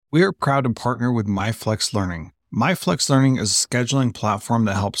We are proud to partner with MyFlex Learning. MyFlex Learning is a scheduling platform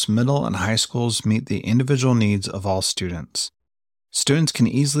that helps middle and high schools meet the individual needs of all students. Students can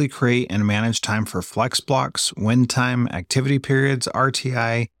easily create and manage time for flex blocks, win time, activity periods,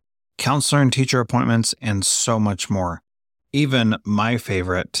 RTI, counselor and teacher appointments, and so much more. Even my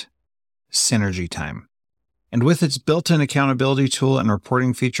favorite, Synergy Time. And with its built-in accountability tool and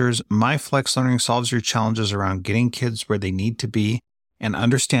reporting features, MyFlex Learning solves your challenges around getting kids where they need to be and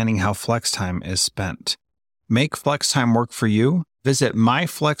understanding how flex time is spent. Make flex time work for you. Visit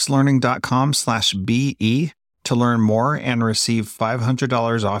myflexlearning.com/BE to learn more and receive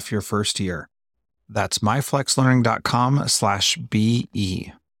 $500 off your first year. That's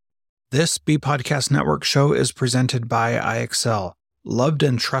myflexlearning.com/BE. This B Podcast Network show is presented by IXL. Loved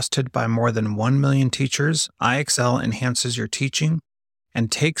and trusted by more than 1 million teachers, IXL enhances your teaching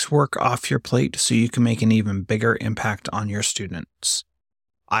and takes work off your plate so you can make an even bigger impact on your students.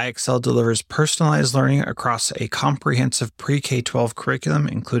 IXL delivers personalized learning across a comprehensive pre-K-12 curriculum,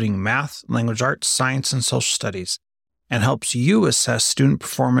 including math, language arts, science, and social studies, and helps you assess student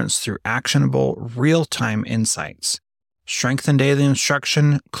performance through actionable, real-time insights. Strengthen daily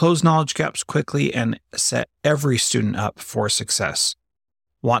instruction, close knowledge gaps quickly, and set every student up for success.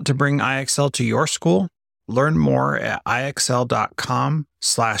 Want to bring IXL to your school? Learn more at ixl.com/BE.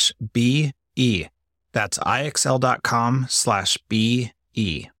 That's ixl.com/BE.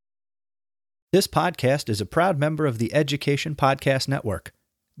 This podcast is a proud member of the Education Podcast Network.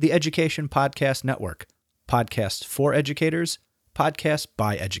 The Education Podcast Network. Podcasts for educators, podcasts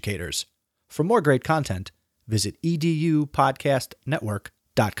by educators. For more great content, visit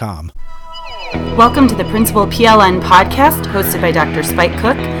edupodcastnetwork.com. Welcome to the Principal PLN podcast, hosted by Dr. Spike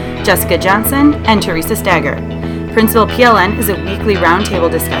Cook, Jessica Johnson, and Teresa Stager. Principal PLN is a weekly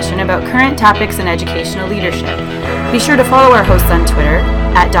roundtable discussion about current topics in educational leadership. Be sure to follow our hosts on Twitter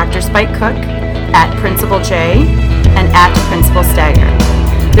at Dr. Spike Cook, at Principal J, and at Principal Stager.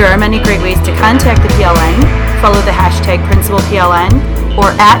 There are many great ways to contact the PLN. Follow the hashtag Principal PLN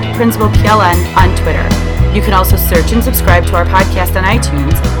or at Principal PLN on Twitter. You can also search and subscribe to our podcast on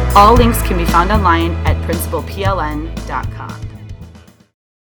iTunes. All links can be found online at principalpln.com.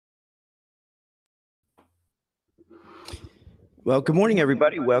 Well, good morning,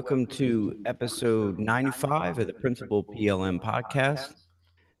 everybody. Welcome to episode 95 of the Principal PLN podcast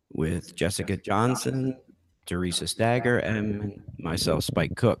with Jessica Johnson, Teresa Stager, and myself,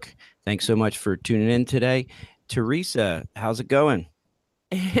 Spike Cook. Thanks so much for tuning in today. Teresa, how's it going?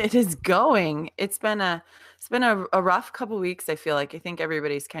 It is going. It's been a rough couple weeks. I think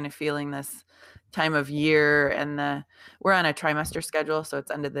everybody's kind of feeling this time of year, and we're on a trimester schedule, so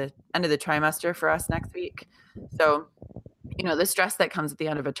it's end of the trimester for us next week. So, the stress that comes at the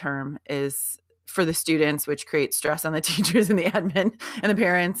end of a term is for the students, which creates stress on the teachers and the admin and the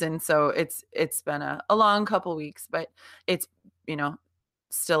parents. And so it's been a long couple weeks, but it's,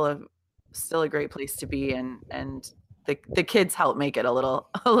 still a great place to be. And the kids help make it a little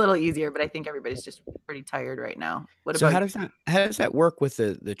easier, but I think everybody's just pretty tired right now. How does that work with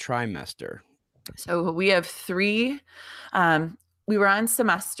the trimester? So we have 3, we were on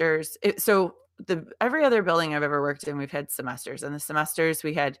semesters. Every other building I've ever worked in, we've had semesters, and the semesters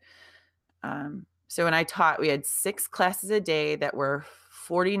we had, so when I taught, we had 6 classes a day that were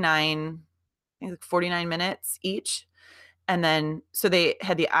 49 minutes each. And then, so they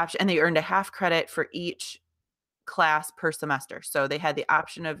had the option, and they earned a half credit for each class per semester. So they had the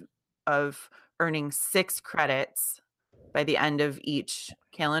option of earning 6 credits by the end of each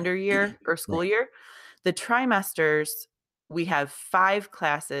calendar year or school year. The trimesters, we have 5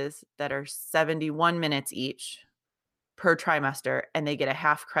 classes that are 71 minutes each per trimester, and they get a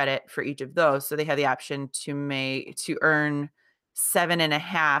half credit for each of those. So they have the option to earn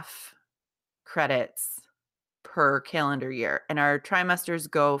 7.5 credits per calendar year. And our trimesters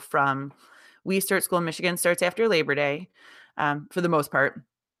go from, we start school in Michigan starts after Labor Day, for the most part.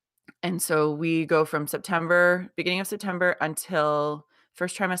 And so we go from beginning of September until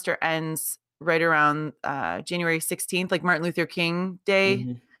first trimester ends right around January 16th, like Martin Luther King Day.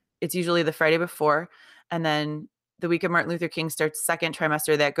 Mm-hmm. It's usually the Friday before. And then the week of Martin Luther King starts second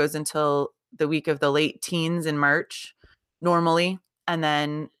trimester. That goes until the week of the late teens in March normally. And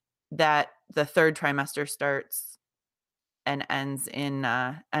then the third trimester starts and ends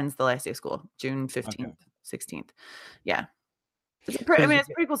the last day of school, June 15th, 16th. Yeah. It's a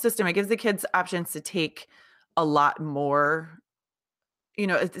pretty cool system. It gives the kids options to take a lot more.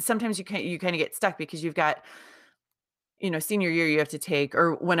 Sometimes you kind of get stuck because you've got, senior year you have to take,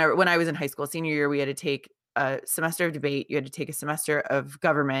 or when I was in high school, senior year, we had to take a semester of debate. You had to take a semester of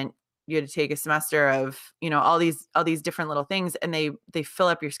government. you had to take a semester of, all these different little things, and they fill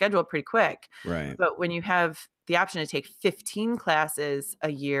up your schedule pretty quick. Right. But when you have the option to take 15 classes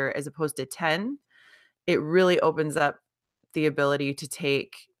a year as opposed to 10, it really opens up the ability to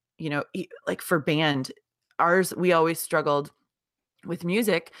take, like for band, we always struggled with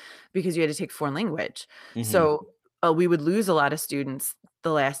music because you had to take foreign language. Mhm. So we would lose a lot of students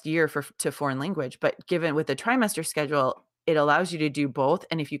the last year to foreign language. But given with the trimester schedule, it allows you to do both.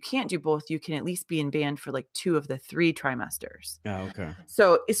 And if you can't do both, you can at least be in band for like 2 of the 3 trimesters. Oh, okay.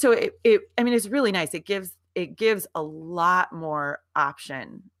 So it's really nice. It gives a lot more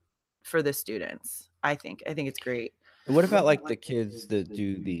option for the students. I think it's great. And what about like the kids that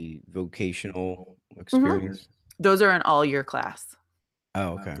do the vocational experience? Those are an all year class.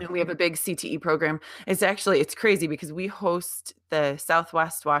 Oh, okay. And we have a big CTE program. It's crazy because we host the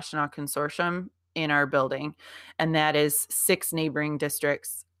Southwest Washtenaw Consortium in our building, and that is 6 neighboring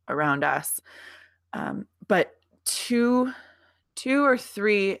districts around us. But two or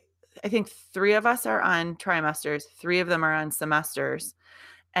three, I think 3 of us are on trimesters, 3 of them are on semesters,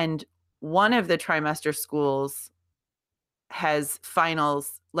 and one of the trimester schools has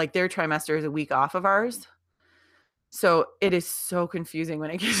finals, like their trimester is a week off of ours. So it is so confusing when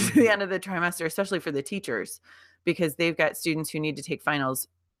it gets to the end of the trimester, especially for the teachers, because they've got students who need to take finals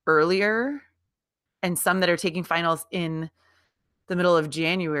earlier and some that are taking finals in the middle of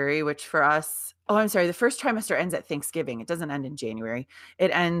January, which for us, the first trimester ends at Thanksgiving. It doesn't end in January.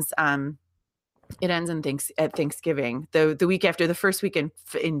 It ends at Thanksgiving. The week after, the first week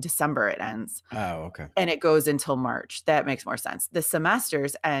in December it ends. Oh, okay. And it goes until March. That makes more sense. The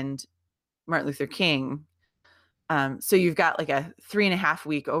semesters end Martin Luther King. So you've got like a 3.5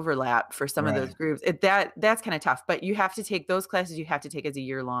 week overlap for some of those groups. That's kind of tough, but you have to take those classes. You have to take as a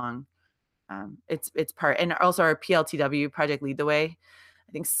year long. It's part, and also our PLTW, Project Lead the Way.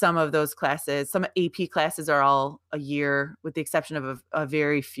 I think some of those classes, some AP classes are all a year, with the exception of a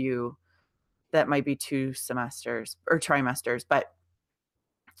very few that might be 2 semesters or trimesters. But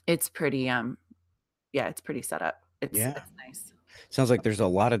it's pretty, it's pretty set up. It's nice. Sounds like there's a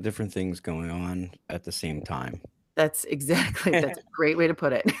lot of different things going on at the same time. That's a great way to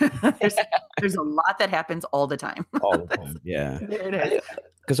put it. There's a lot that happens all the time. All the time. Yeah. It is.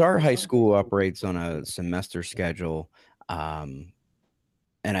 Because our high school operates on a semester schedule. And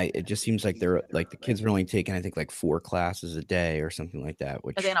it just seems like they're like the kids are only taking, I think, like 4 classes a day or something like that.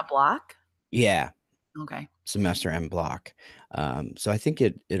 Which, are they in a block? Yeah. Okay. Semester and block. So I think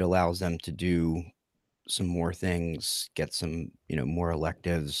it allows them to do some more things, get some, more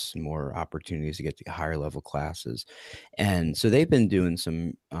electives, more opportunities to get to higher level classes. And so they've been doing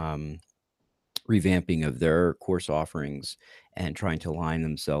some revamping of their course offerings and trying to align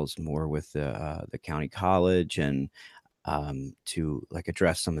themselves more with the county college and to like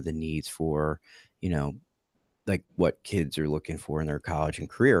address some of the needs for, like what kids are looking for in their college and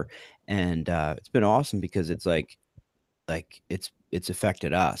career. And it's been awesome because it's like it's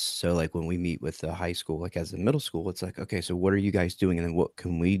affected us. So like when we meet with the high school, like as a middle school, it's like, okay, so what are you guys doing? And then what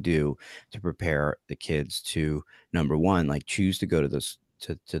can we do to prepare the kids to, number one, like choose to go to this,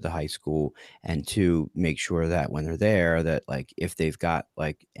 to the high school, and 2, make sure that when they're there, that like if they've got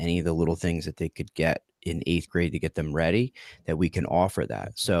like any of the little things that they could get in 8th grade to get them ready, that we can offer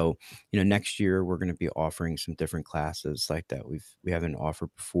that. So, next year we're going to be offering some different classes like that we haven't offered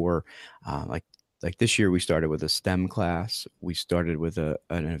before. Like this year we started with a STEM class. We started with an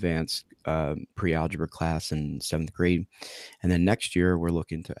advanced pre-algebra class in 7th grade. And then next year we're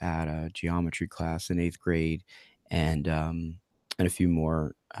looking to add a geometry class in 8th grade and a few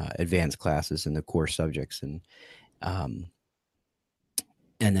more advanced classes in the core subjects. And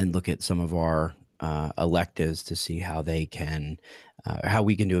then look at some of our electives to see how they can, how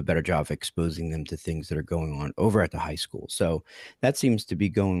we can do a better job of exposing them to things that are going on over at the high school. So that seems to be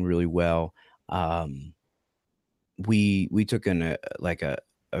going really well. We took in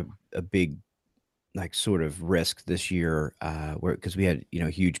a big like sort of risk this year, because we had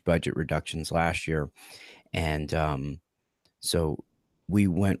huge budget reductions last year, and so we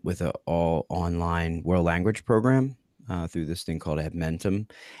went with an all online world language program through this thing called Edmentum,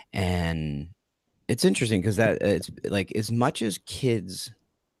 and it's interesting because that it's like as much as kids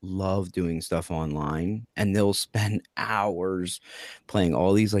love doing stuff online and they'll spend hours playing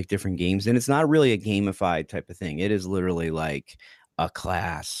all these like different games, and it's not really a gamified type of thing. It is literally like a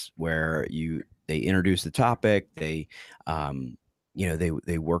class where they introduce the topic, they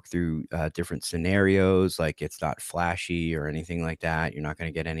they work through different scenarios. Like it's not flashy or anything like that. You're not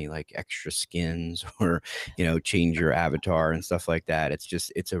going to get any like extra skins or change your avatar and stuff like that.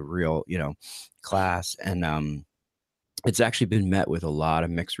 It's a real class. And it's actually been met with a lot of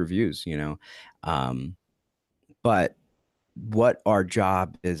mixed reviews, but what our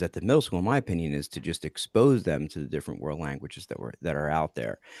job is at the middle school, in my opinion, is to just expose them to the different world languages that are out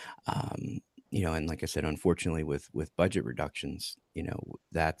there. And like I said, unfortunately, with budget reductions,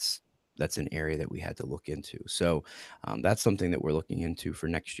 that's an area that we had to look into. So that's something that we're looking into for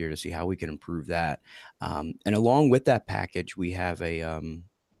next year to see how we can improve that. And along with that package, we have an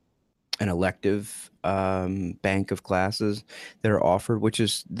elective bank of classes that are offered,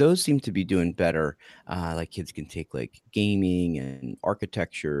 those seem to be doing better. Like kids can take like gaming and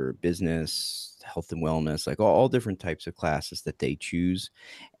architecture, business, health and wellness, like all different types of classes that they choose.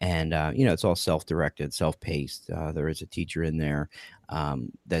 And, it's all self-directed, self-paced. There is a teacher in there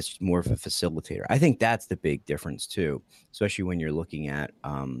that's more of a facilitator. I think that's the big difference too, especially when you're looking at,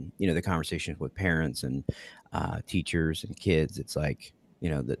 the conversations with parents and teachers and kids. It's like,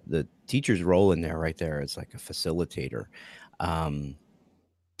 the teacher's role in there right there is like a facilitator. And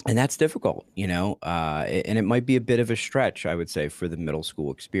that's difficult, and it might be a bit of a stretch, I would say, for the middle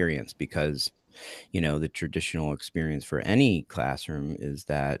school experience, because, the traditional experience for any classroom is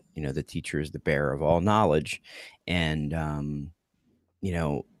that, the teacher is the bearer of all knowledge. And,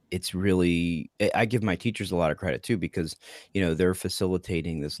 it's really, I give my teachers a lot of credit too, because, they're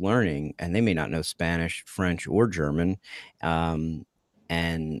facilitating this learning and they may not know Spanish, French, or German.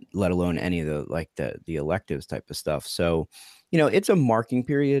 And let alone any of the electives type of stuff. So, it's a marking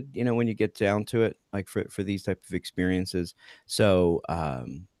period, when you get down to it, like for these type of experiences. So,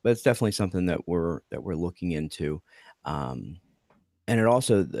 but it's definitely something that we're looking into. And it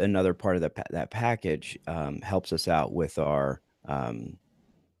also, another part of that package helps us out with our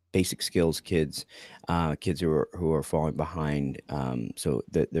basic skills kids who are falling behind. So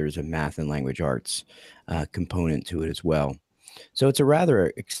that there's a math and language arts component to it as well. So it's a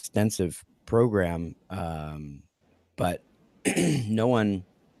rather extensive program, but no one,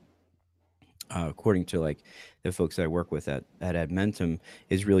 according to like the folks that I work with at Edmentum,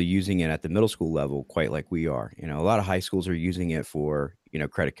 is really using it at the middle school level quite like we are. A lot of high schools are using it for,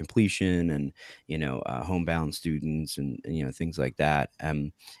 credit completion and, homebound students and things like that.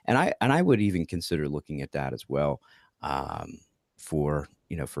 And I would even consider looking at that as well, for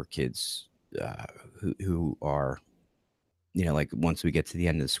kids who are, like once we get to the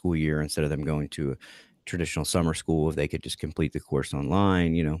end of the school year, instead of them going to a traditional summer school, if they could just complete the course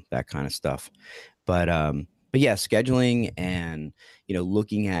online, that kind of stuff. But yeah, scheduling and,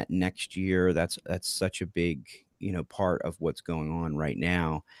 looking at next year, that's such a big, part of what's going on right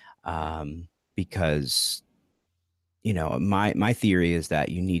now. Because, my theory is that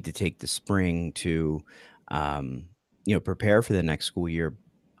you need to take the spring to, prepare for the next school year,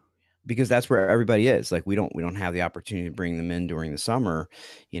 because that's where everybody is. Like we don't have the opportunity to bring them in during the summer,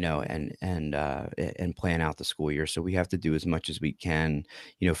 and plan out the school year. So we have to do as much as we can,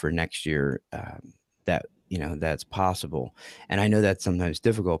 for next year, that's possible. And I know that's sometimes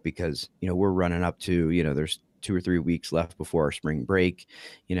difficult because, we're running up to, there's 2 or 3 weeks left before our spring break.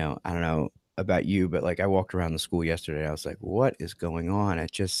 I don't know about you, but like I walked around the school yesterday, I was like, what is going on?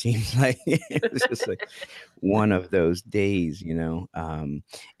 It just seems like it was just like one of those days,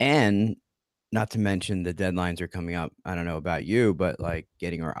 and not to mention the deadlines are coming up. I don't know about you, but like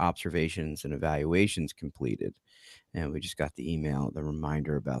getting our observations and evaluations completed. And we just got the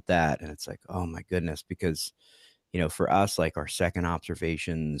reminder about that. And it's like, oh my goodness, because for us, like our second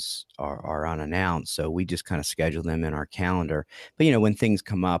observations are unannounced. So we just kind of schedule them in our calendar. But, when things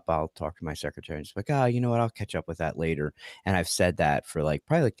come up, I'll talk to my secretary and just like, you know what, I'll catch up with that later. And I've said that for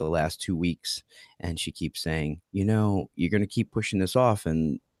probably the last 2 weeks. And she keeps saying, you're going to keep pushing this off.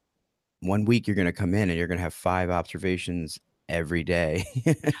 And 1 week you're going to come in and you're going to have 5 observations every day.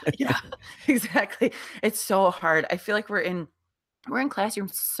 Yeah, exactly. It's so hard. I feel like we're in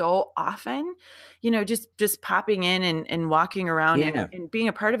classrooms so often, just popping in and walking around and being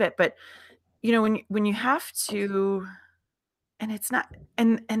a part of it. But, when you have to, and it's not,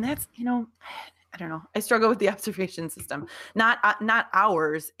 and that's, I don't know. I struggle with the observation system, not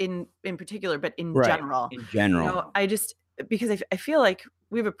ours in particular, but in general. In general, because I feel like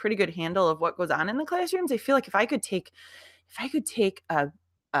we have a pretty good handle of what goes on in the classrooms. I feel like if I could take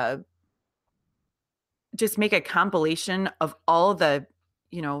just make a compilation of all the,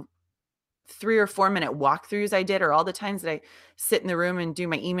 3 or 4 minute walkthroughs I did, or all the times that I sit in the room and do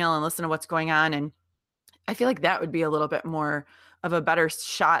my email and listen to what's going on. And I feel like that would be a little bit more of a better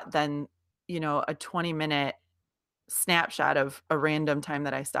shot than, a 20-minute snapshot of a random time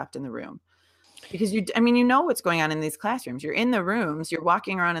that I stopped in the room. Because what's going on in these classrooms. You're in the rooms, you're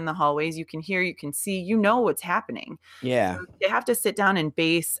walking around in the hallways, you can hear, you can see, what's happening. Yeah. So you have to sit down and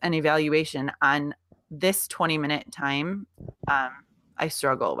base an evaluation on this 20-minute time, I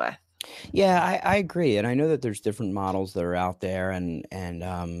struggle with. Yeah, I agree. And I know that there's different models that are out there. And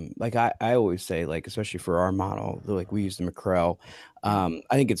like I always say, like, especially for our model, like we use the McCrell. I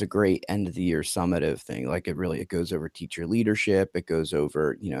think it's a great end of the year summative thing. Like it goes over teacher leadership. It goes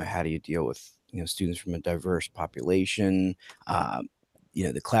over, how do you deal with, students from a diverse population,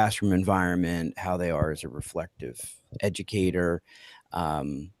 the classroom environment, how they are as a reflective educator.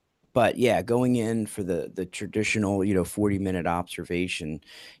 But yeah, going in for the traditional, 40-minute observation,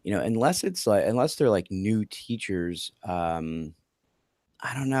 unless they're like new teachers, I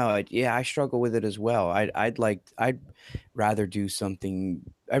don't know. I struggle with it as well. I'd rather do something.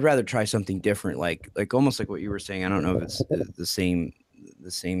 I'd rather try something different, like almost like what you were saying. I don't know if it's the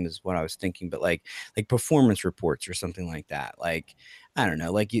same as what I was thinking, but like performance reports or something like that. Like, I don't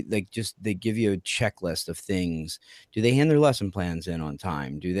know, just they give you a checklist of things. Do they hand their lesson plans in on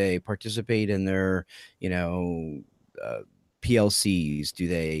time? Do they participate in their, PLCs? Do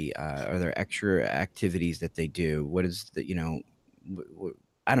they are there extra activities that they do? What is the,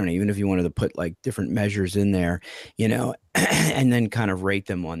 I don't know, even if you wanted to put like different measures in there, and then kind of rate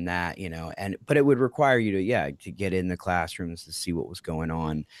them on that, but it would require you to get in the classrooms to see what was going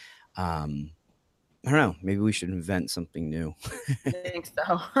on. I don't know, maybe we should invent something new. I think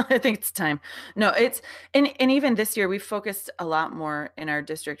so. I think it's time. No, it's, and even this year we've focused a lot more in our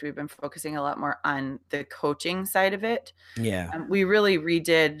district. We've been focusing a lot more on the coaching side of it. Yeah. We really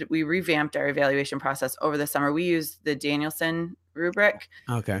we revamped our evaluation process over the summer. We used the Danielson rubric.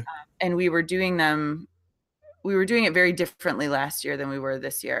 Okay. And we were doing it very differently last year than we were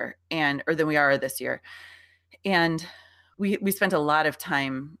this year, or than we are this year. And we spent a lot of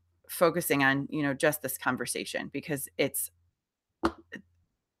time focusing on, just this conversation, because it's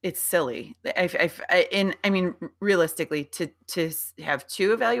silly. I mean, realistically, to have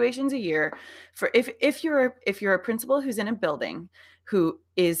 2 evaluations a year for if you're a principal who's in a building who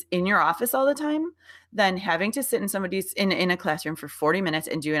is in your office all the time, then having to sit in a classroom for 40 minutes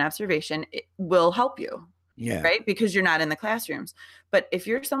and do an observation, it will help you. Yeah. Right. Because you're not in the classrooms. But if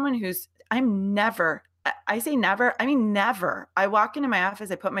you're someone I say never, I mean, never. I walk into my office,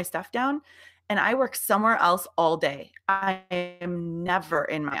 I put my stuff down, and I work somewhere else all day. I am never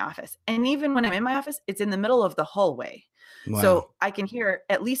in my office. And even when I'm in my office, it's in the middle of the hallway. Wow. So I can hear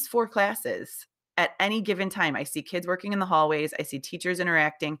at least 4 classes at any given time. I see kids working in the hallways. I see teachers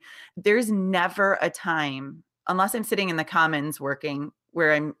interacting. There's never a time, unless I'm sitting in the commons working,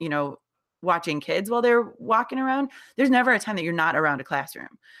 where I'm, watching kids while they're walking around. There's never a time that you're not around a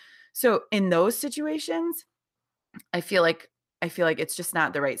classroom. So in those situations, I feel like it's just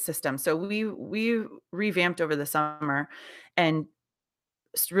not the right system. So we revamped over the summer and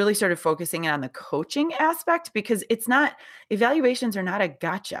really started focusing on the coaching aspect, because evaluations are not a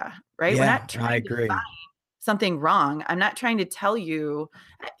gotcha, right? Yeah, We're not trying to find something wrong. I'm not trying to tell you.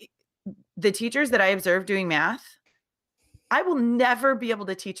 The teachers that I observed doing math, I will never be able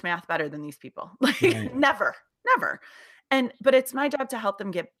to teach math better than these people. Right. Never. But it's my job to help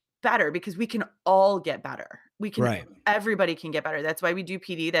them get better, because we can all get better. Everybody can get better. That's why we do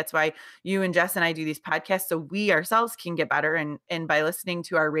PD. That's why you and Jess and I do these podcasts, so we ourselves can get better. And by listening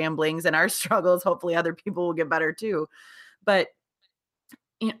to our ramblings and our struggles, hopefully other people will get better too. But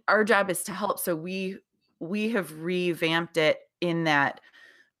our job is to help. So we have revamped it in that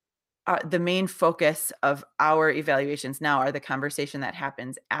the main focus of our evaluations now are the conversation that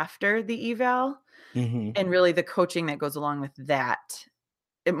happens after the eval, and really the coaching that goes along with that.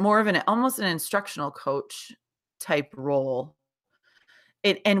 More of almost an instructional coach type role.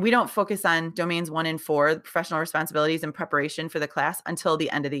 And we don't focus on domains 1 and 4, the professional responsibilities and preparation for the class, until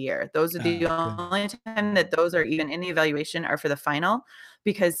the end of the year. Those are the only time that those are even in the evaluation are for the final,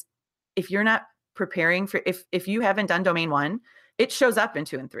 because if you're not preparing for, if you haven't done domain 1, it shows up in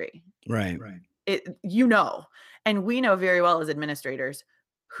 2 and 3. Right. And we know very well as administrators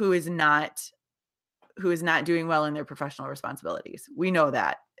who is not doing well in their professional responsibilities. We know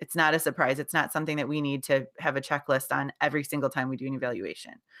that. It's not a surprise. It's not something that we need to have a checklist on every single time we do an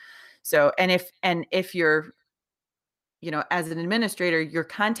evaluation. So, and if you're, as an administrator,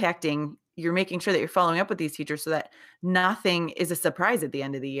 you're making sure that you're following up with these teachers so that nothing is a surprise at the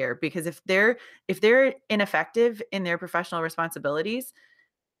end of the year. Because if they're ineffective in their professional responsibilities,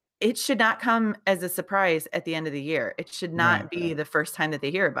 it should not come as a surprise at the end of the year. It should not be the first time that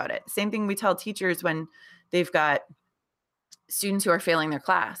they hear about it. Same thing we tell teachers when they've got students who are failing their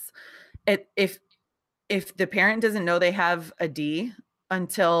class. If the parent doesn't know they have a D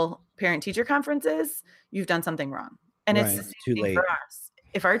until parent-teacher conferences, you've done something wrong. And it's the same too thing late for us.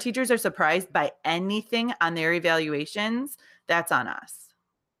 If our teachers are surprised by anything on their evaluations, that's on us.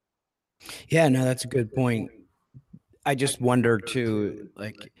 Yeah, no, that's a good point. I just wonder too,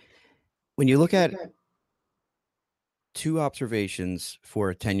 like when you look at 2 observations for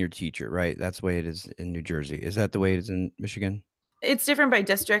a tenured teacher, right? That's the way it is in New Jersey. Is that the way it is in Michigan? It's different by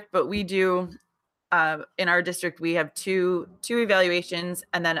district, but we do in our district we have two evaluations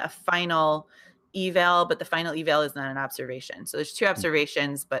and then a final eval, but the final eval is not an observation. So there's 2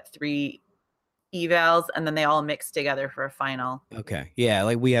 observations, but 3 evals, and then they all mix together for a final. Okay. Yeah,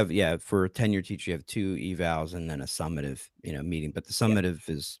 like we have, for a tenured teacher, you have 2 evals and then a summative, meeting, but the summative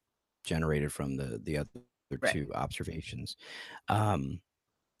is generated from the other Right. 2 observations. And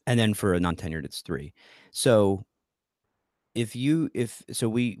then for a non-tenured, it's 3. So so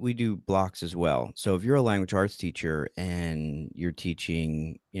we do blocks as well. So if you're a language arts teacher and you're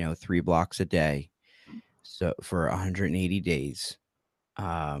teaching, 3 blocks a day, so for 180 days,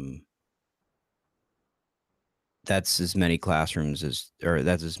 um, that's as many classrooms or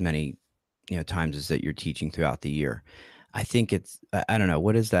that's as many, times as that you're teaching throughout the year. I think I don't know,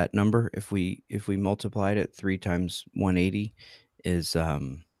 what is that number? If we multiplied it 3 times 180 is,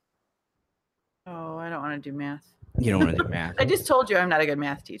 Oh, I don't want to do math. you don't want to do math. I just told you I'm not a good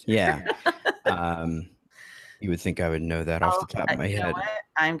math teacher. Yeah. You would think I would know that off the top of my You know head. what?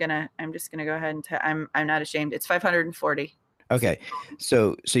 I'm just gonna go ahead and I'm not ashamed. It's 540. Okay.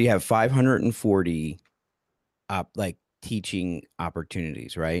 So you have 540 like teaching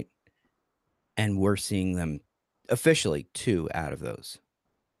opportunities, right? And we're seeing them officially 2 out of those.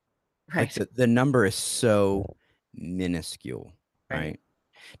 Right. Like the number is so minuscule, right?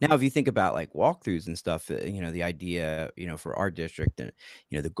 Now, if you think about like walkthroughs and stuff, the idea, for our district, and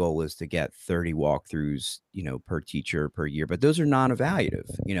the goal is to get 30 walkthroughs, per teacher per year. But those are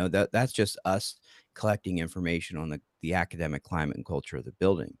non-evaluative. That's just us collecting information on the academic climate and culture of the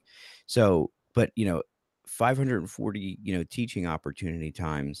building. So, but 540, teaching opportunity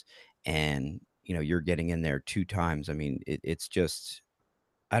times, and you're getting in there 2 times. I mean, it's just,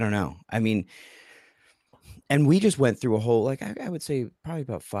 I don't know. I mean, and we just went through a whole, like, I would say probably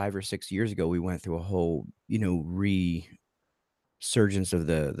about 5 or 6 years ago, we went through a whole, resurgence of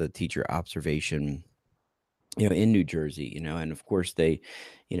the teacher observation, in New Jersey, and of course they,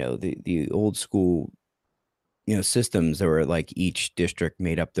 the old school, systems that were like each district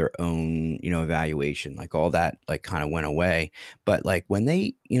made up their own, evaluation, like all that like kind of went away. But like when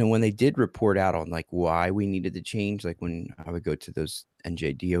they did report out on like why we needed to change, like when I would go to those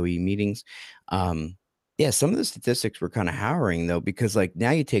NJDOE meetings, yeah, some of the statistics were kind of harrowing though, because like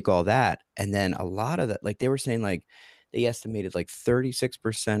now you take all that and then a lot of that, like they were saying, like they estimated like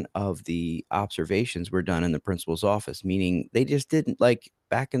 36% of the observations were done in the principal's office, meaning they just didn't, like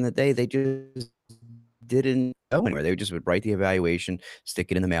back in the day, they just didn't go anywhere. They just would write the evaluation, stick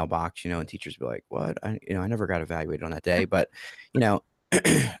it in the mailbox, and teachers would be like, what? I never got evaluated on that day. But,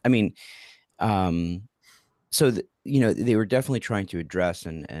 I mean, so, they were definitely trying to address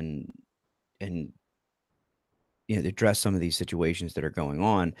and address some of these situations that are going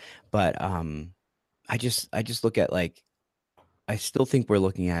on. But I just look at like, I still think we're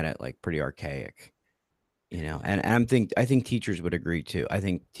looking at it like pretty archaic, and I think teachers would agree too. I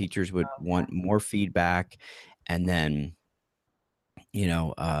think teachers would want more feedback, and then,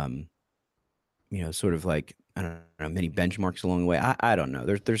 sort of like, I don't know, many benchmarks along the way. I don't know.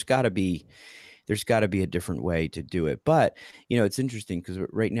 There's got to be a different way to do it. But, it's interesting because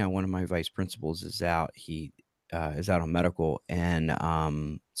right now one of my vice principals is out. He is out on medical, and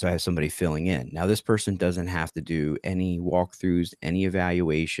so I have somebody filling in. Now, this person doesn't have to do any walkthroughs, any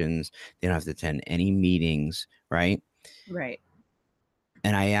evaluations. They don't have to attend any meetings, right? Right.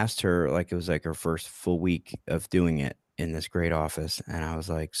 And I asked her, like, it was like her first full week of doing it in this great office, and I was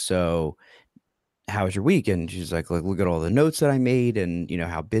like, so how was your week? And she's like, look at all the notes that I made and,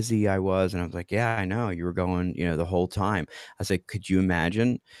 how busy I was. And I was like, yeah, I know you were going, the whole time. I was like, could you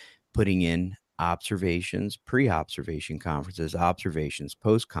imagine putting in observations, pre-observation conferences, observations,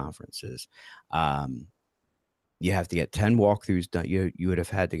 post-conferences? You have to get 10 walkthroughs done. You would have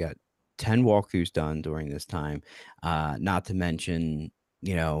had to get 10 walkthroughs done during this time, not to mention,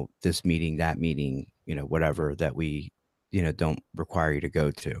 this meeting, that meeting, whatever that we, don't require you to go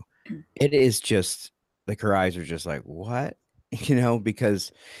to. It is just like her eyes are just like, what?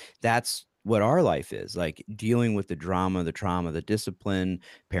 Because that's what our life is, like dealing with the drama, the trauma, the discipline,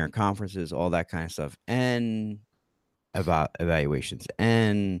 parent conferences, all that kind of stuff, and about evaluations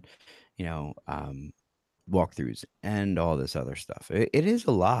and, walkthroughs and all this other stuff. It is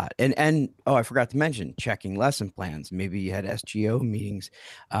a lot. And oh, I forgot to mention checking lesson plans. Maybe you had SGO meetings,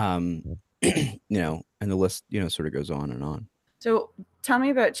 and the list, sort of goes on and on. So tell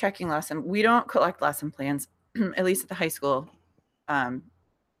me about checking lesson. We don't collect lesson plans, at least at the high school.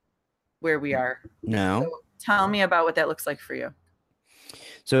 where we are. No. So tell me about what that looks like for you.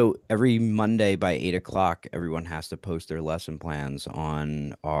 So every Monday by 8:00, everyone has to post their lesson plans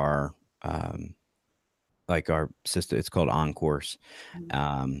on our our system. It's called OnCourse.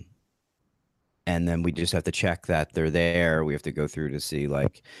 And then we just have to check that they're there. We have to go through to see,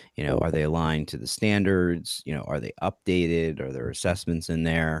 like, are they aligned to the standards? Are they updated? Are there assessments in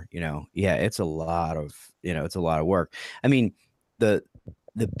there? Yeah, it's a lot of, it's a lot of work. I mean, the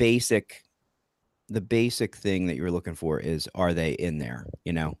basic thing that you're looking for is, are they in there?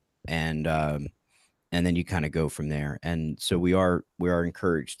 And then you kind of go from there. And so we are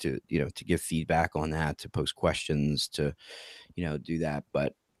encouraged to, to give feedback on that, to post questions, to, do that.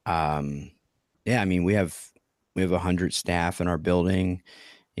 But, yeah, I mean, we have 100 staff in our building,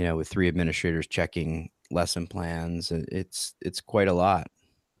 with 3 administrators checking lesson plans. It's quite a lot.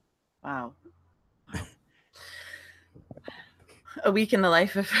 Wow. A week in the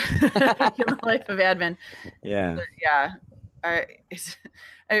life of admin. Yeah. Yeah. I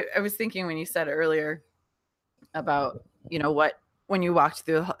was thinking when you said earlier about, when you walked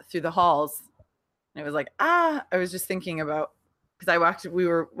through the halls, and it was like, I was just thinking about, because we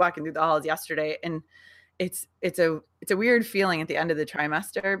were walking through the halls yesterday, and it's a weird feeling at the end of the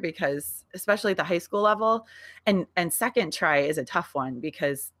trimester, because especially at the high school level, and second try is a tough one,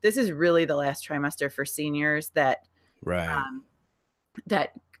 because this is really the last trimester for seniors that, right.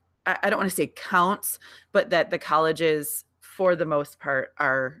 That I don't want to say counts, but that the colleges for the most part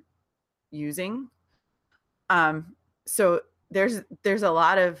are using. So there's a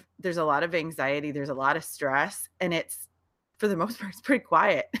lot of anxiety, there's a lot of stress, and it's, for the most part, it's pretty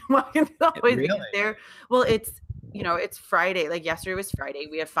quiet. Really? There. Well, it's Friday. Like yesterday was Friday.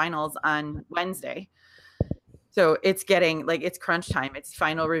 We have finals on Wednesday. So it's getting, like, it's crunch time. It's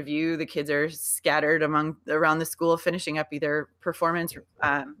final review. The kids are scattered around the school, finishing up either performance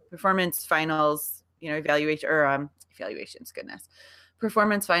finals, evaluations,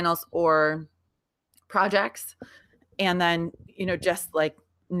 performance finals or projects. And then, just like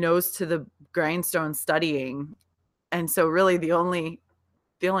nose to the grindstone studying. And so really the only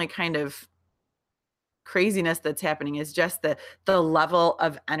kind of craziness that's happening is just the level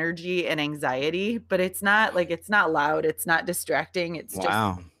of energy and anxiety, but it's not loud, it's not distracting, it's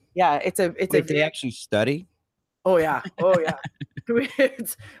wow. just, yeah, Wait, they actually study? Oh yeah.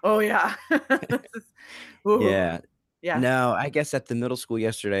 Yeah. Yeah. No, I guess at the middle school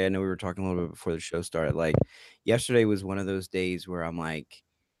yesterday, I know we were talking a little bit before the show started, like, yesterday was one of those days where I'm like,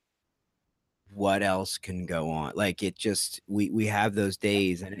 what else can go on? Like, it just, we have those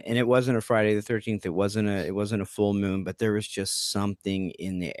days, and it wasn't a Friday the 13th. It wasn't a full moon, but there was just something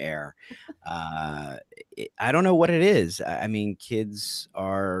in the air. I don't know what it is. I mean, kids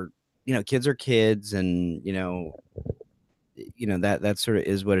are kids, and that sort of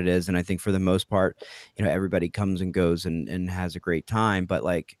is what it is. And I think for the most part, everybody comes and goes and has a great time, but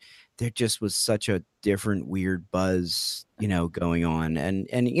like, there just was such a different weird buzz, going on.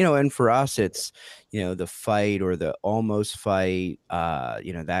 And for us, it's, the fight or the almost fight,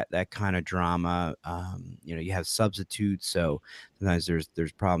 that kind of drama. You have substitutes. So sometimes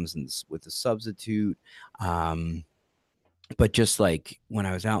there's problems with the substitute. But just like when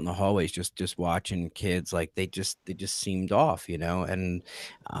I was out in the hallways, just watching kids, like they just seemed off, and,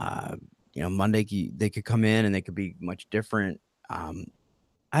 Monday they could come in and they could be much different.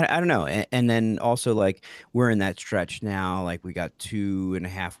 I don't know. And then also, like, we're in that stretch now, like we got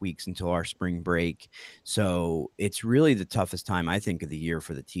 2.5 weeks until our spring break. So it's really the toughest time, I think, of the year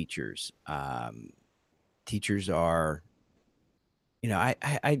for the teachers. Teachers are,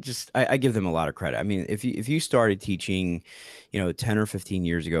 I give them a lot of credit. I mean, if you started teaching, 10 or 15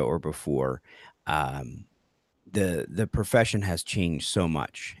 years ago or before, the profession has changed so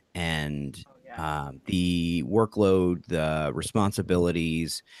much, and the workload, the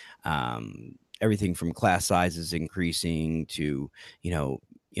responsibilities, everything from class sizes increasing to,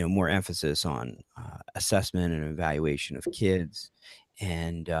 more emphasis on assessment and evaluation of kids,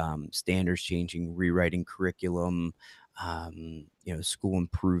 and standards changing, rewriting curriculum, school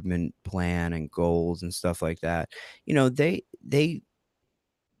improvement plan and goals and stuff like that. They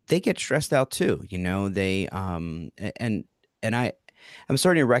get stressed out too, they and I'm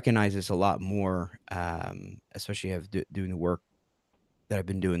starting to recognize this a lot more, especially doing the work that I've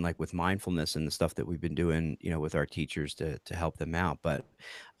been doing, like with mindfulness and the stuff that we've been doing, with our teachers to help them out. But,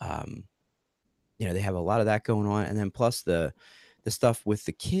 they have a lot of that going on. And then plus the stuff with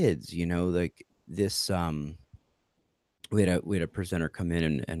the kids, like this, we had a presenter come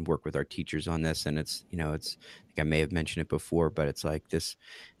in and work with our teachers on this. And it's, I think I may have mentioned it before, but it's like this,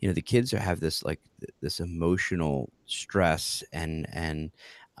 the kids have this, like this emotional stress and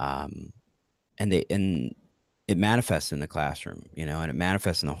and it manifests in the classroom, and it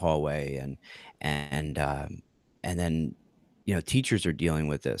manifests in the hallway, and then teachers are dealing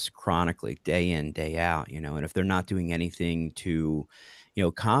with this chronically, day in, day out, and if they're not doing anything to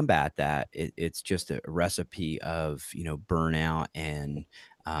combat that, it's just a recipe of burnout and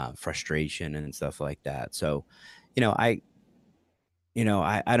frustration and stuff like that. So I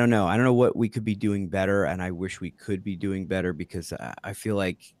I don't know. I don't know what we could be doing better, and I wish we could be doing better, because I feel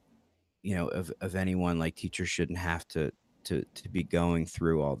like, of anyone, like, teachers shouldn't have to be going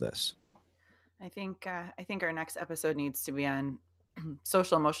through all this. I think our next episode needs to be on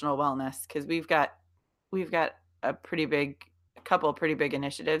social emotional wellness, because we've got a couple pretty big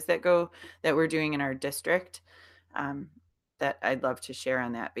initiatives that we're doing in our district, that I'd love to share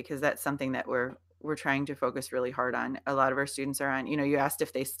on that, because that's something that we're trying to focus really hard on. A lot of our students are on, you asked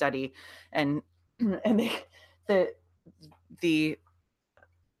if they study, and the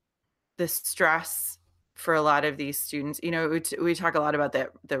stress for a lot of these students, we talk a lot about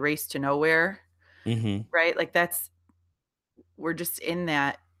the race to nowhere, right? Like, we're just in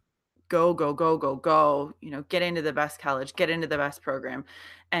that go, go, go, go, go, get into the best college, get into the best program.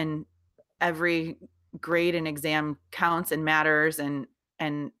 And every grade and exam counts and matters. And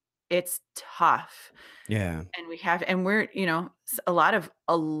it's tough. Yeah. And we're, a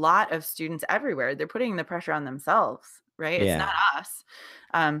lot of students everywhere, they're putting the pressure on themselves, right? Yeah. It's not us.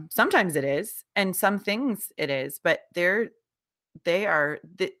 Sometimes it is, and some things it is, but the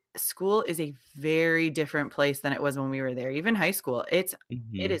school is a very different place than it was when we were there. Even high school, it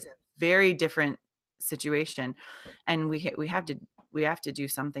is a very different situation, and we have to do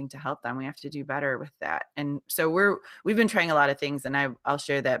something to help them. We have to do better with that. And so we've been trying a lot of things, and I'll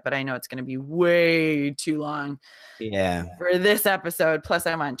share that, but I know it's going to be way too long for this episode. Plus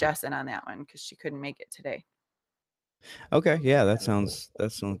I want Jess in on that one, because she couldn't make it today. Okay. Yeah, that sounds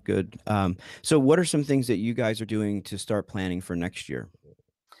good. So what are some things that you guys are doing to start planning for next year?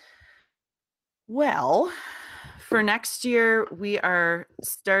 Well, for next year, we are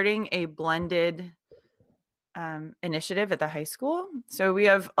starting a blended initiative at the high school. So we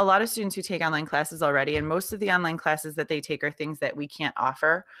have a lot of students who take online classes already, and most of the online classes that they take are things that we can't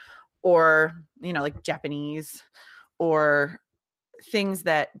offer, or, like Japanese, or things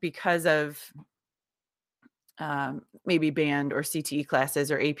that, because of maybe band or CTE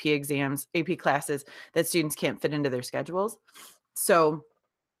classes or AP classes, that students can't fit into their schedules. So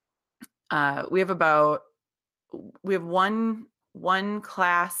we have one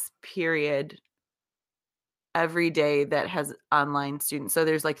class period every day that has online students. So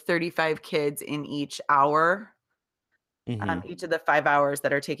there's like 35 kids in each hour, each of the 5 hours,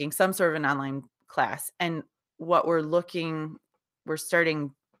 that are taking some sort of an online class. And we're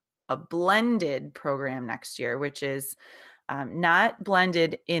starting a blended program next year, which is not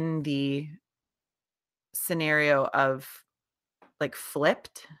blended in the scenario of like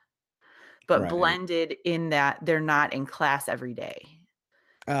flipped, but blended in that they're not in class every day.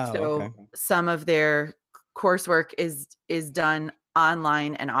 So some of their coursework is done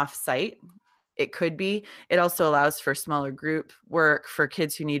online and off-site. It could be. It also allows for smaller group work for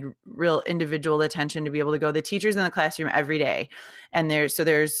kids who need real individual attention to be able to go. The teacher's in the classroom every day, and there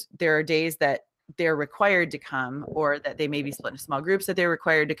are days that they're required to come, or that they may be split into small groups that they're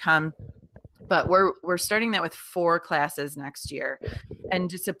required to come. But we're starting that with 4 classes next year. And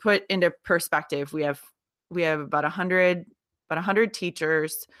just to put into perspective, we have about 100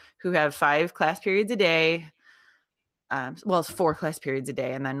 teachers who have 5 class periods a day. It's 4 class periods a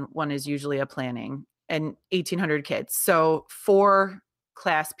day, and then one is usually a planning, and 1,800 kids. So 4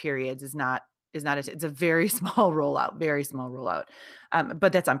 class periods is not it's a very small rollout.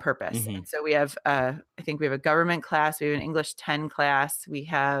 But that's on purpose. And so we have, I think we have a government class, we have an English 10 class, we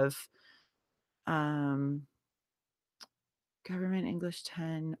have government English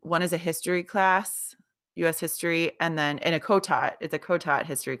 10. One is a history class, U.S. history, and a co-taught. It's a co-taught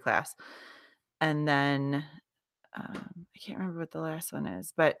history class, and then I can't remember what the last one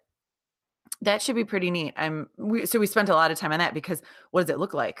is, but that should be pretty neat. So we spent a lot of time on that, because what does it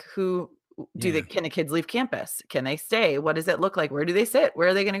look like? Can the kids leave campus? Can they stay? What does it look like? Where do they sit? Where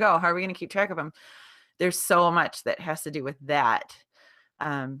are they going to go? How are we going to keep track of them? There's so much that has to do with that,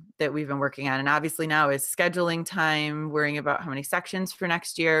 that we've been working on. And obviously now is scheduling time, worrying about how many sections for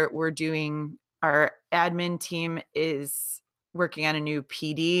next year. Our admin team is working on a new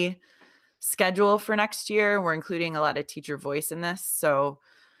PD schedule for next year. We're including a lot of teacher voice in this. So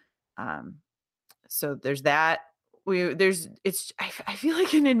there's that. I feel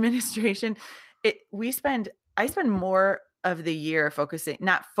like in administration, I spend more of the year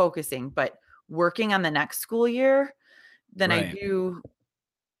but working on the next school year than I do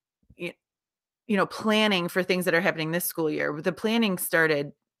planning for things that are happening this school year. The planning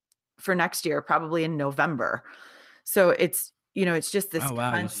started for next year, probably in November. So it's, it's just this Oh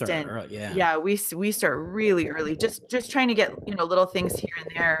wow, you start constant. early, yeah. Yeah, we start really early, just trying to get, little things here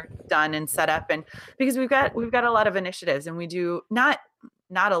and there done and set up. And because we've got a lot of initiatives, and we do not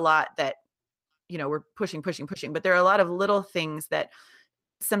a lot that, we're pushing, but there are a lot of little things that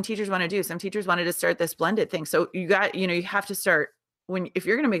some teachers want to do. Some teachers wanted to start this blended thing. So you have to start if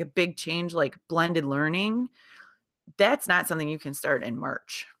you're going to make a big change like blended learning, that's not something you can start in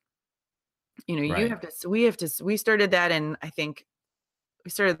March. Right. We started that in, I think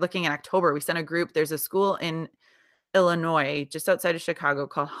we started looking in October. We sent a group. There's a school in Illinois, just outside of Chicago,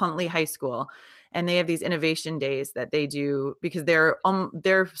 called Huntley High School. And they have these innovation days that they do because their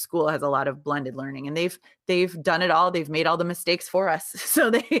school has a lot of blended learning, and they've done it all. They've made all the mistakes for us.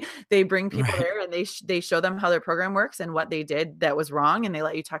 So they bring people Right. there, and they show them how their program works and what they did that was wrong. And they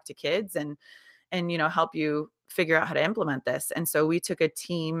let you talk to kids and help you figure out how to implement this. And so we took a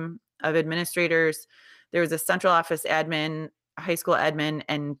team of administrators. There was a central office admin, a high school admin,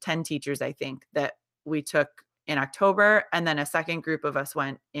 and 10 teachers, I think, that we took in October. And then a second group of us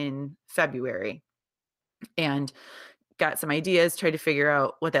went in February and got some ideas, tried to figure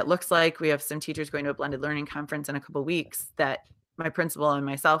out what that looks like. We have some teachers going to a blended learning conference in a couple of weeks that my principal and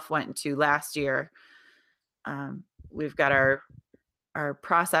myself went to last year. We've got our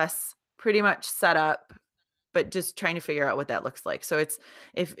process pretty much set up, but just trying to figure out what that looks like. So it's,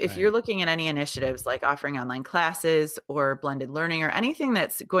 if Right. you're looking at any initiatives like offering online classes or blended learning or anything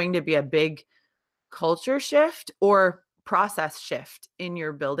that's going to be a big culture shift or process shift in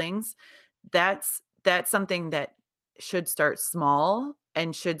your buildings, that's something that should start small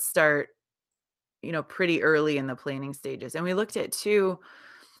and should start, pretty early in the planning stages. And we looked at too,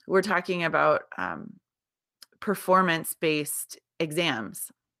 we're talking about performance-based exams,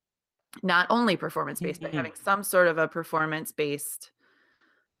 not only performance-based, but having some sort of a performance-based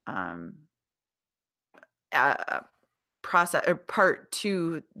process or part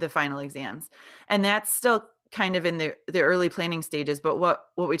to the final exams. And that's still kind of in the early planning stages. But what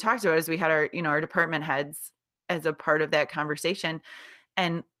we talked about is we had our department heads as a part of that conversation.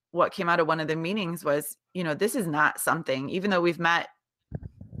 And what came out of one of the meetings was, this is not something, even though we've met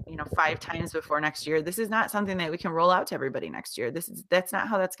 5 times before next year, this is not something that we can roll out to everybody next year. That's not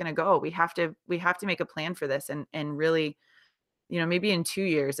how that's going to go. We have to make a plan for this and really, maybe in 2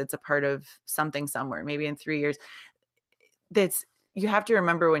 years, it's a part of something somewhere, maybe in 3 years. You have to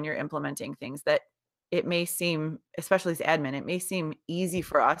remember when you're implementing things that it may seem, especially as admin, it may seem easy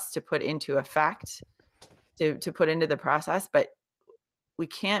for us to put into effect, to put into the process, but we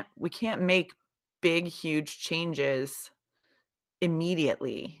can't make big, huge changes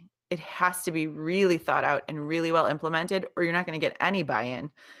immediately. It has to be really thought out and really well implemented, or you're not going to get any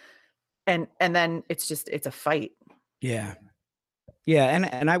buy-in. And then it's a fight. Yeah. Yeah,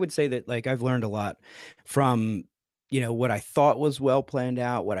 and I would say that, like, I've learned a lot from, what I thought was well planned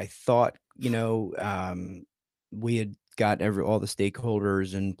out, what I thought, we had got all the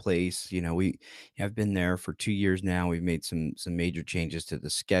stakeholders in place. I've been there for 2 years now. We've made some major changes to the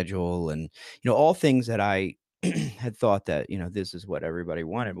schedule and, all things that I had thought that, this is what everybody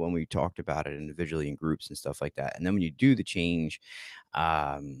wanted when we talked about it individually in groups and stuff like that. And then when you do the change,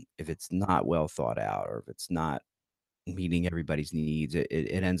 if it's not well thought out or if it's not meeting everybody's needs,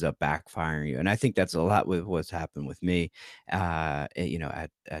 it ends up backfiring you. And I think that's a lot with what's happened with me, at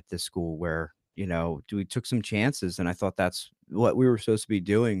this school where, we took some chances and I thought that's what we were supposed to be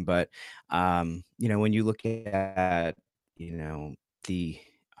doing. But, when you look at, the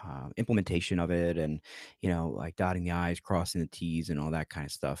implementation of it and, like dotting the I's, crossing the T's and all that kind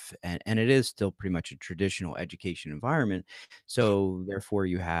of stuff. And it is still pretty much a traditional education environment. So therefore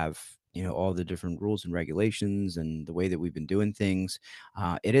you have, all the different rules and regulations and the way that we've been doing things.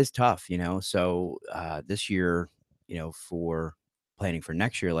 It is tough, so this year, for planning for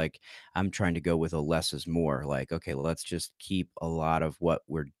next year, like I'm trying to go with a less is more. Like, okay, let's just keep a lot of what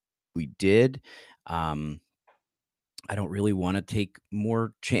we did. I don't really want to take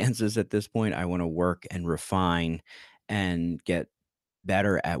more chances at this point. I want to work and refine and get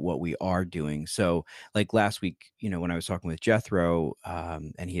better at what we are doing. So, like last week, when I was talking with Jethro,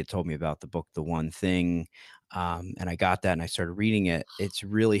 and he had told me about the book, The One Thing, and I got that and I started reading it. It's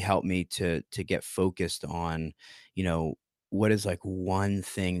really helped me to get focused on, what is like one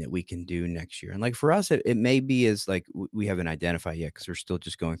thing that we can do next year. And like for us, it may be as like we haven't identified yet because we're still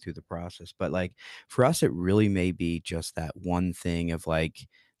just going through the process. But like for us, it really may be just that one thing of like,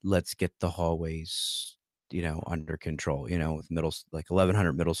 let's get the hallways under control, with like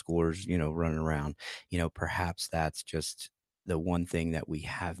 1,100 middle schoolers, running around, perhaps that's just the one thing that we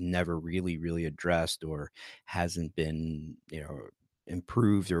have never really addressed or hasn't been,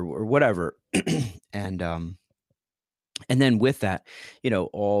 improved or whatever. and then with that,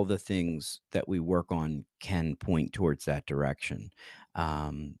 all the things that we work on can point towards that direction.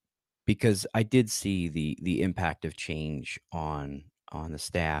 Um, because I did see the impact of change on the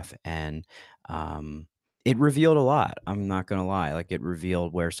staff, and um, it revealed a lot. I'm not gonna lie. Like, it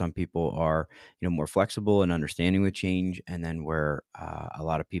revealed where some people are, more flexible and understanding with change, and then where a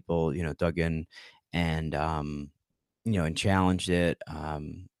lot of people, dug in and and challenged it.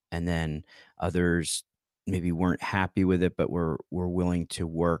 And then others maybe weren't happy with it, but were willing to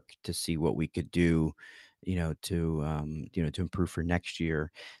work to see what we could do, to improve for next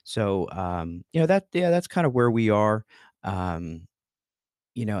year. So that's kind of where we are. Um,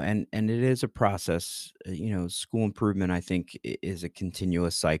 and it is a process. School improvement, I think, is a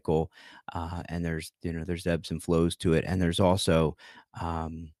continuous cycle, and there's ebbs and flows to it, and there's also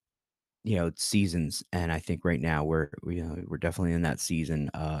seasons. And I think right now we're definitely in that season,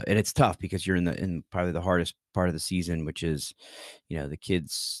 and it's tough because you're in probably the hardest part of the season, which is the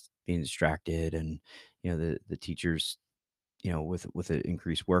kids being distracted, and the teachers with an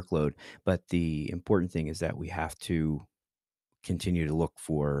increased workload. But the important thing is that we have to continue to look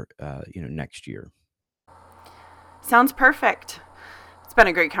for next year. Sounds perfect. It's been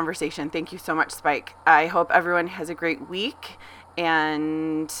a great conversation. Thank you so much, Spike. I hope everyone has a great week.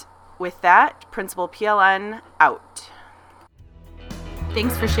 And with that, Principal PLN out.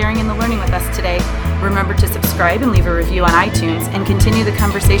 Thanks for sharing in the learning with us today. Remember to subscribe and leave a review on iTunes, and continue the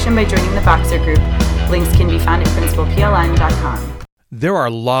conversation by joining the Boxer group. Links can be found at principalpln.com. There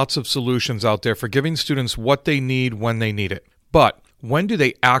are lots of solutions out there for giving students what they need when they need it. But when do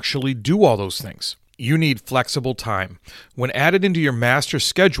they actually do all those things? You need flexible time. When added into your master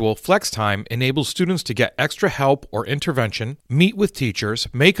schedule, Flex Time enables students to get extra help or intervention, meet with teachers,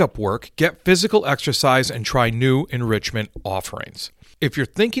 make up work, get physical exercise, and try new enrichment offerings. If you're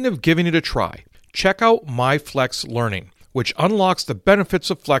thinking of giving it a try, check out MyFlex Learning, which unlocks the benefits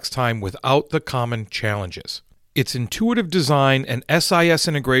of Flex Time without the common challenges. Its intuitive design and SIS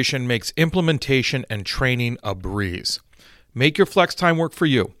integration makes implementation and training a breeze. Make your Flex Time work for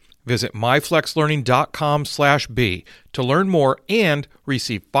you. Visit myflexlearning.com/B to learn more and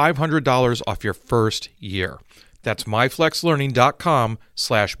receive $500 off your first year. That's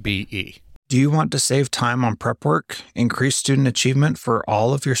myflexlearning.com/BE. Do you want to save time on prep work, increase student achievement for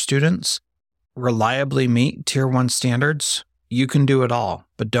all of your students, reliably meet Tier 1 standards? You can do it all,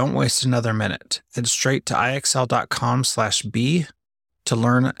 but don't waste another minute. Head straight to ixl.com/B to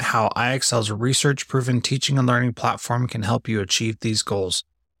learn how IXL's research-proven teaching and learning platform can help you achieve these goals.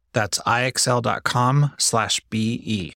 That's ixl.com/BE.